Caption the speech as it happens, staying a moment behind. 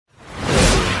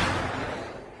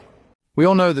We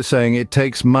all know the saying, it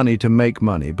takes money to make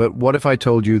money, but what if I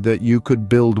told you that you could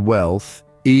build wealth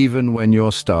even when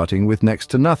you're starting with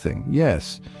next to nothing?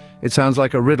 Yes, it sounds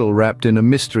like a riddle wrapped in a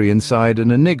mystery inside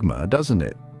an enigma, doesn't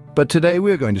it? But today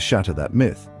we're going to shatter that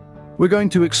myth. We're going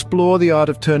to explore the art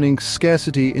of turning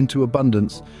scarcity into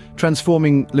abundance,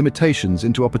 transforming limitations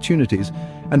into opportunities,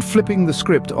 and flipping the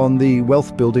script on the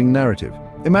wealth-building narrative.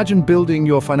 Imagine building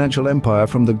your financial empire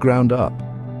from the ground up,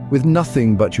 with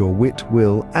nothing but your wit,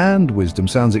 will, and wisdom.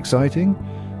 Sounds exciting?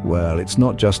 Well, it's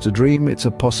not just a dream, it's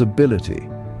a possibility.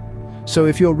 So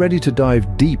if you're ready to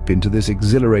dive deep into this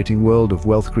exhilarating world of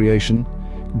wealth creation,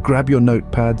 grab your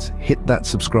notepads, hit that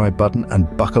subscribe button,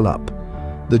 and buckle up.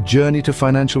 The journey to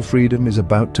financial freedom is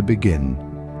about to begin.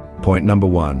 Point number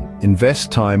 1,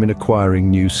 invest time in acquiring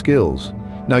new skills.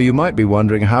 Now you might be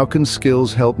wondering, how can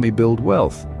skills help me build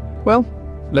wealth? Well,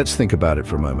 let's think about it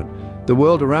for a moment. The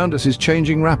world around us is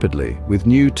changing rapidly, with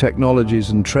new technologies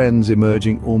and trends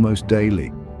emerging almost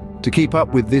daily. To keep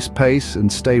up with this pace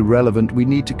and stay relevant, we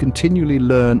need to continually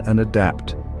learn and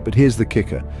adapt. But here's the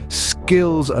kicker.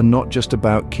 Skills are not just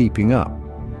about keeping up.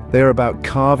 They're about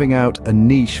carving out a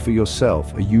niche for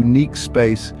yourself, a unique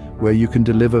space where you can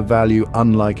deliver value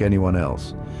unlike anyone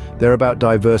else. They're about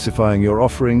diversifying your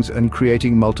offerings and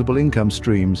creating multiple income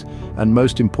streams. And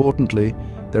most importantly,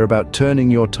 they're about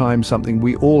turning your time, something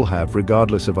we all have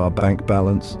regardless of our bank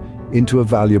balance, into a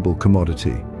valuable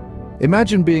commodity.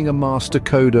 Imagine being a master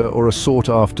coder or a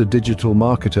sought-after digital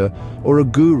marketer or a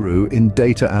guru in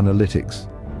data analytics.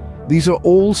 These are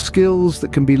all skills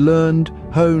that can be learned,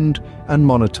 honed, and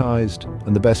monetized.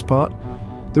 And the best part?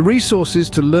 The resources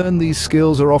to learn these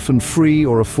skills are often free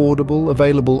or affordable,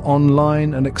 available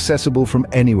online and accessible from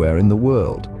anywhere in the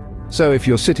world. So if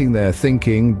you're sitting there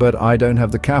thinking, but I don't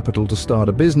have the capital to start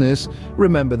a business,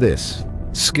 remember this: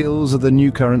 skills are the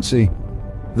new currency.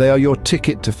 They are your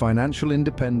ticket to financial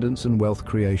independence and wealth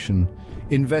creation.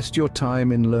 Invest your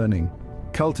time in learning.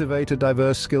 Cultivate a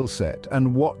diverse skill set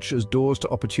and watch as doors to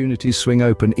opportunities swing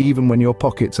open even when your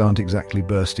pockets aren't exactly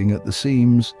bursting at the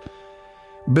seams.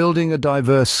 Building a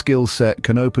diverse skill set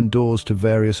can open doors to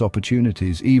various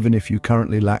opportunities even if you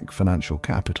currently lack financial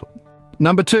capital.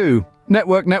 Number 2,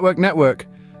 network, network, network.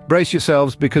 Brace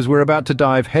yourselves because we're about to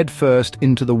dive headfirst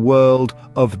into the world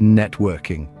of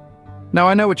networking. Now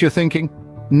I know what you're thinking.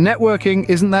 Networking,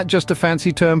 isn't that just a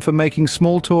fancy term for making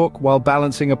small talk while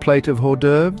balancing a plate of hors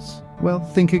d'oeuvres? Well,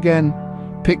 think again.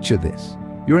 Picture this.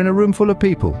 You're in a room full of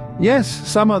people. Yes,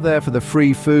 some are there for the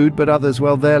free food, but others,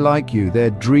 well, they're like you. They're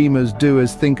dreamers,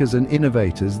 doers, thinkers, and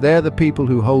innovators. They're the people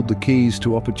who hold the keys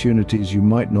to opportunities you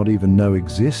might not even know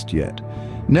exist yet.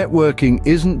 Networking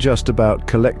isn't just about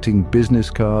collecting business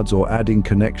cards or adding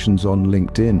connections on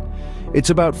LinkedIn.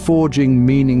 It's about forging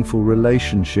meaningful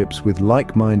relationships with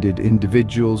like-minded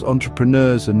individuals,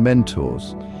 entrepreneurs, and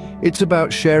mentors. It's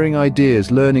about sharing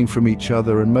ideas, learning from each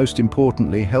other, and most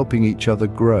importantly, helping each other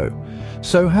grow.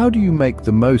 So how do you make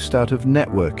the most out of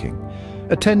networking?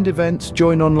 Attend events,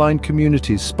 join online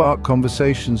communities, spark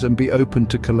conversations, and be open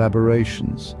to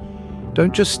collaborations.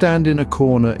 Don't just stand in a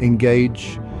corner,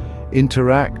 engage,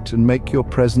 interact, and make your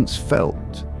presence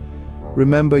felt.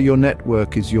 Remember, your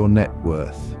network is your net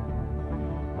worth.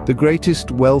 The greatest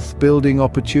wealth-building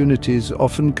opportunities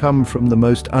often come from the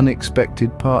most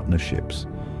unexpected partnerships.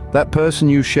 That person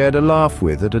you shared a laugh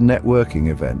with at a networking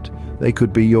event. They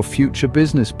could be your future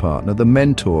business partner, the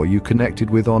mentor you connected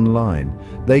with online.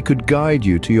 They could guide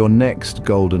you to your next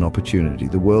golden opportunity.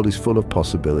 The world is full of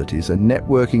possibilities, and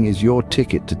networking is your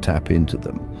ticket to tap into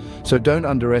them. So don't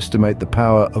underestimate the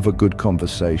power of a good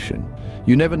conversation.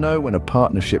 You never know when a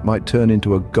partnership might turn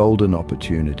into a golden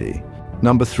opportunity.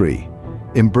 Number 3,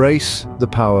 embrace the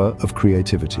power of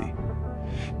creativity.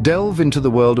 Delve into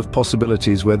the world of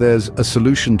possibilities where there's a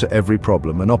solution to every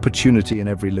problem, an opportunity in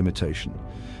every limitation.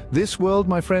 This world,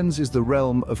 my friends, is the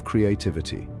realm of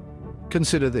creativity.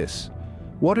 Consider this.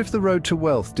 What if the road to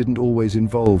wealth didn't always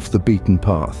involve the beaten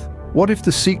path? What if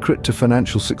the secret to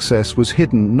financial success was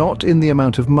hidden not in the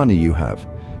amount of money you have,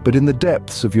 but in the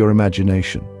depths of your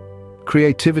imagination?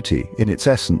 Creativity, in its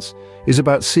essence, is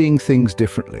about seeing things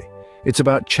differently. It's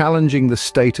about challenging the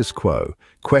status quo,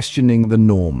 questioning the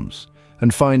norms,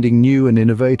 and finding new and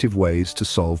innovative ways to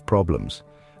solve problems.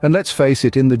 And let's face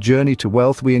it, in the journey to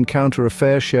wealth, we encounter a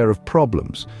fair share of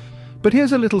problems. But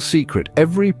here's a little secret.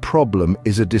 Every problem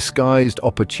is a disguised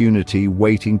opportunity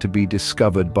waiting to be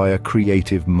discovered by a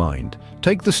creative mind.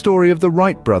 Take the story of the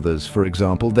Wright brothers, for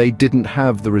example. They didn't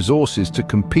have the resources to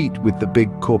compete with the big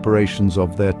corporations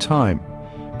of their time.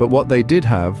 But what they did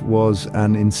have was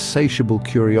an insatiable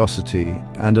curiosity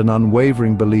and an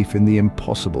unwavering belief in the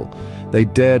impossible. They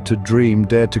dared to dream,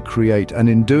 dared to create, and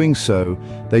in doing so,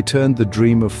 they turned the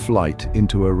dream of flight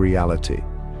into a reality.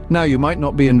 Now, you might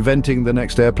not be inventing the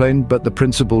next airplane, but the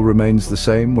principle remains the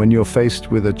same. When you're faced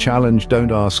with a challenge,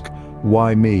 don't ask,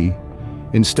 "Why me?"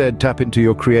 Instead, tap into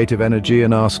your creative energy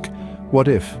and ask, "What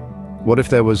if? What if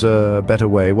there was a better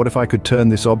way? What if I could turn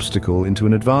this obstacle into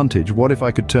an advantage? What if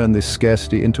I could turn this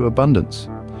scarcity into abundance?"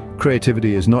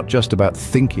 Creativity is not just about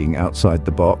thinking outside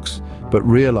the box, but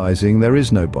realizing there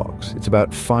is no box. It's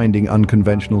about finding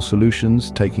unconventional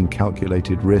solutions, taking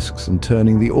calculated risks, and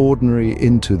turning the ordinary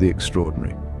into the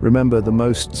extraordinary. Remember, the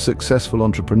most successful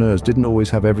entrepreneurs didn't always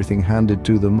have everything handed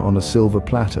to them on a silver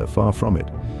platter, far from it.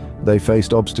 They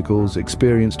faced obstacles,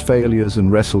 experienced failures,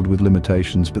 and wrestled with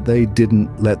limitations, but they didn't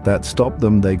let that stop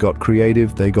them. They got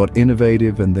creative, they got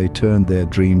innovative, and they turned their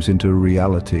dreams into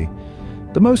reality.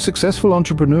 The most successful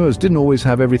entrepreneurs didn't always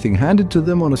have everything handed to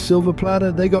them on a silver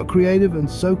platter. They got creative, and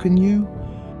so can you.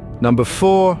 Number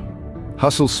 4,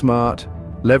 hustle smart,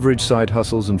 leverage side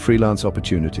hustles and freelance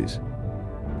opportunities.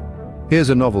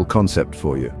 Here's a novel concept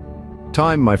for you.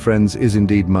 Time, my friends, is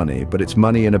indeed money, but it's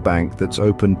money in a bank that's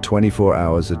open 24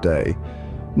 hours a day.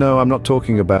 No, I'm not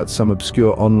talking about some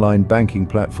obscure online banking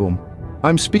platform.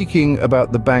 I'm speaking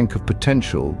about the bank of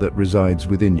potential that resides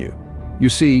within you. You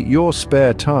see, your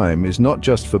spare time is not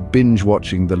just for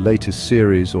binge-watching the latest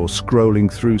series or scrolling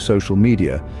through social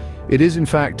media. It is, in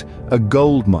fact, a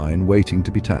gold mine waiting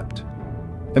to be tapped.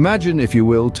 Imagine, if you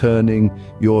will, turning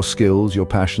your skills, your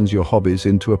passions, your hobbies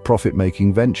into a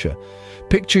profit-making venture.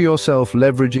 Picture yourself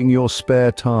leveraging your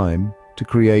spare time to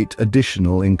create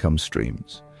additional income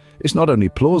streams. It's not only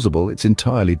plausible, it's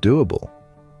entirely doable.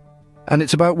 And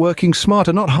it's about working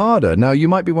smarter, not harder. Now, you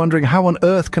might be wondering, how on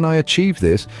earth can I achieve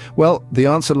this? Well, the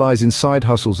answer lies in side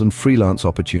hustles and freelance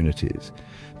opportunities.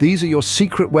 These are your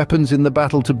secret weapons in the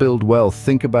battle to build wealth.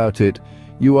 Think about it.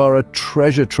 You are a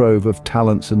treasure trove of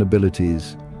talents and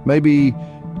abilities. Maybe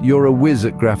you're a whiz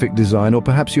at graphic design, or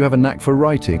perhaps you have a knack for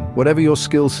writing. Whatever your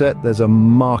skill set, there's a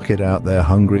market out there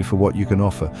hungry for what you can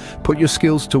offer. Put your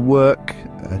skills to work,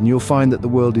 and you'll find that the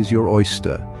world is your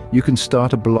oyster. You can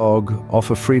start a blog,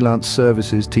 offer freelance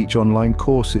services, teach online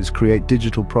courses, create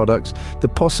digital products. The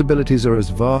possibilities are as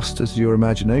vast as your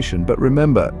imagination. But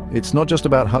remember, it's not just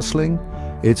about hustling,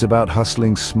 it's about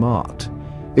hustling smart.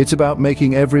 It's about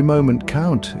making every moment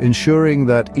count, ensuring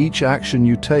that each action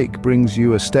you take brings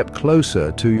you a step closer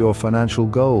to your financial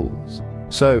goals.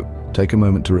 So, take a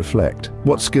moment to reflect.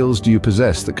 What skills do you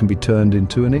possess that can be turned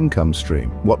into an income stream?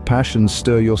 What passions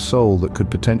stir your soul that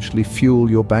could potentially fuel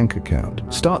your bank account?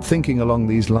 Start thinking along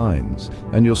these lines,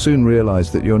 and you'll soon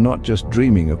realize that you're not just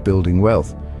dreaming of building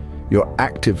wealth, you're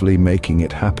actively making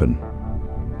it happen.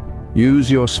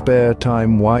 Use your spare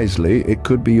time wisely. It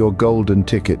could be your golden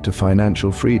ticket to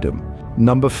financial freedom.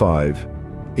 Number 5,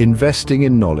 investing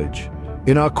in knowledge.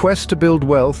 In our quest to build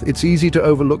wealth, it's easy to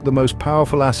overlook the most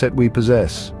powerful asset we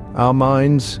possess, our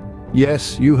minds.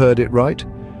 Yes, you heard it right.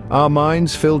 Our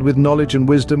minds, filled with knowledge and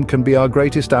wisdom, can be our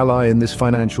greatest ally in this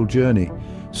financial journey.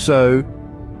 So,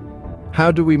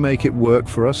 how do we make it work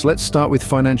for us? Let's start with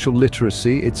financial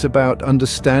literacy. It's about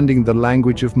understanding the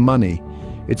language of money.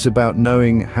 It's about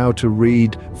knowing how to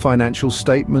read financial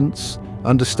statements,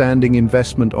 understanding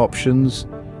investment options,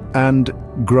 and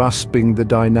grasping the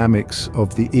dynamics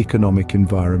of the economic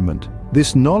environment.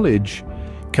 This knowledge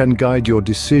can guide your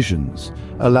decisions,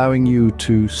 allowing you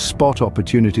to spot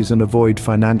opportunities and avoid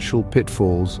financial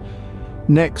pitfalls.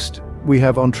 Next, we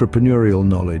have entrepreneurial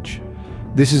knowledge.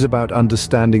 This is about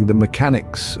understanding the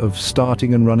mechanics of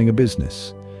starting and running a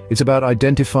business. It's about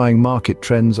identifying market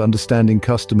trends, understanding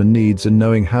customer needs, and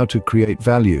knowing how to create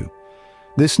value.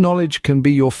 This knowledge can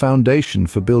be your foundation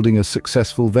for building a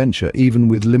successful venture, even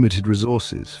with limited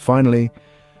resources. Finally,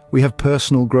 we have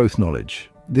personal growth knowledge.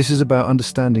 This is about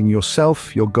understanding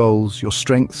yourself, your goals, your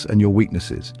strengths, and your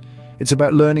weaknesses. It's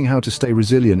about learning how to stay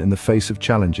resilient in the face of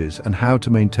challenges and how to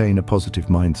maintain a positive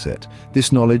mindset.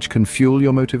 This knowledge can fuel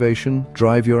your motivation,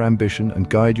 drive your ambition, and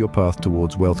guide your path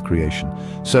towards wealth creation.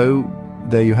 So,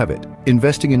 there you have it.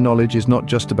 Investing in knowledge is not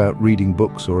just about reading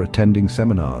books or attending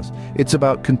seminars. It's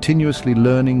about continuously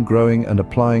learning, growing, and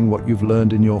applying what you've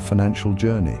learned in your financial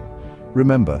journey.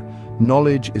 Remember,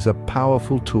 knowledge is a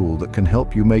powerful tool that can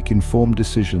help you make informed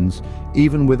decisions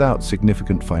even without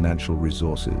significant financial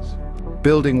resources.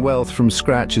 Building wealth from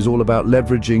scratch is all about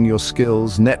leveraging your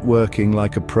skills, networking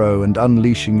like a pro, and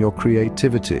unleashing your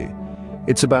creativity.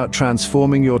 It's about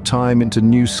transforming your time into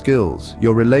new skills,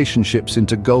 your relationships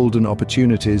into golden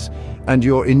opportunities, and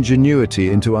your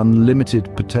ingenuity into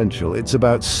unlimited potential. It's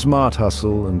about smart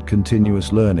hustle and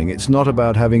continuous learning. It's not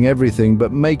about having everything,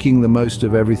 but making the most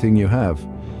of everything you have.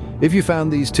 If you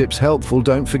found these tips helpful,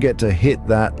 don't forget to hit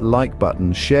that like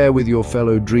button, share with your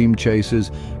fellow dream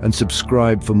chasers, and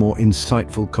subscribe for more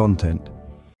insightful content.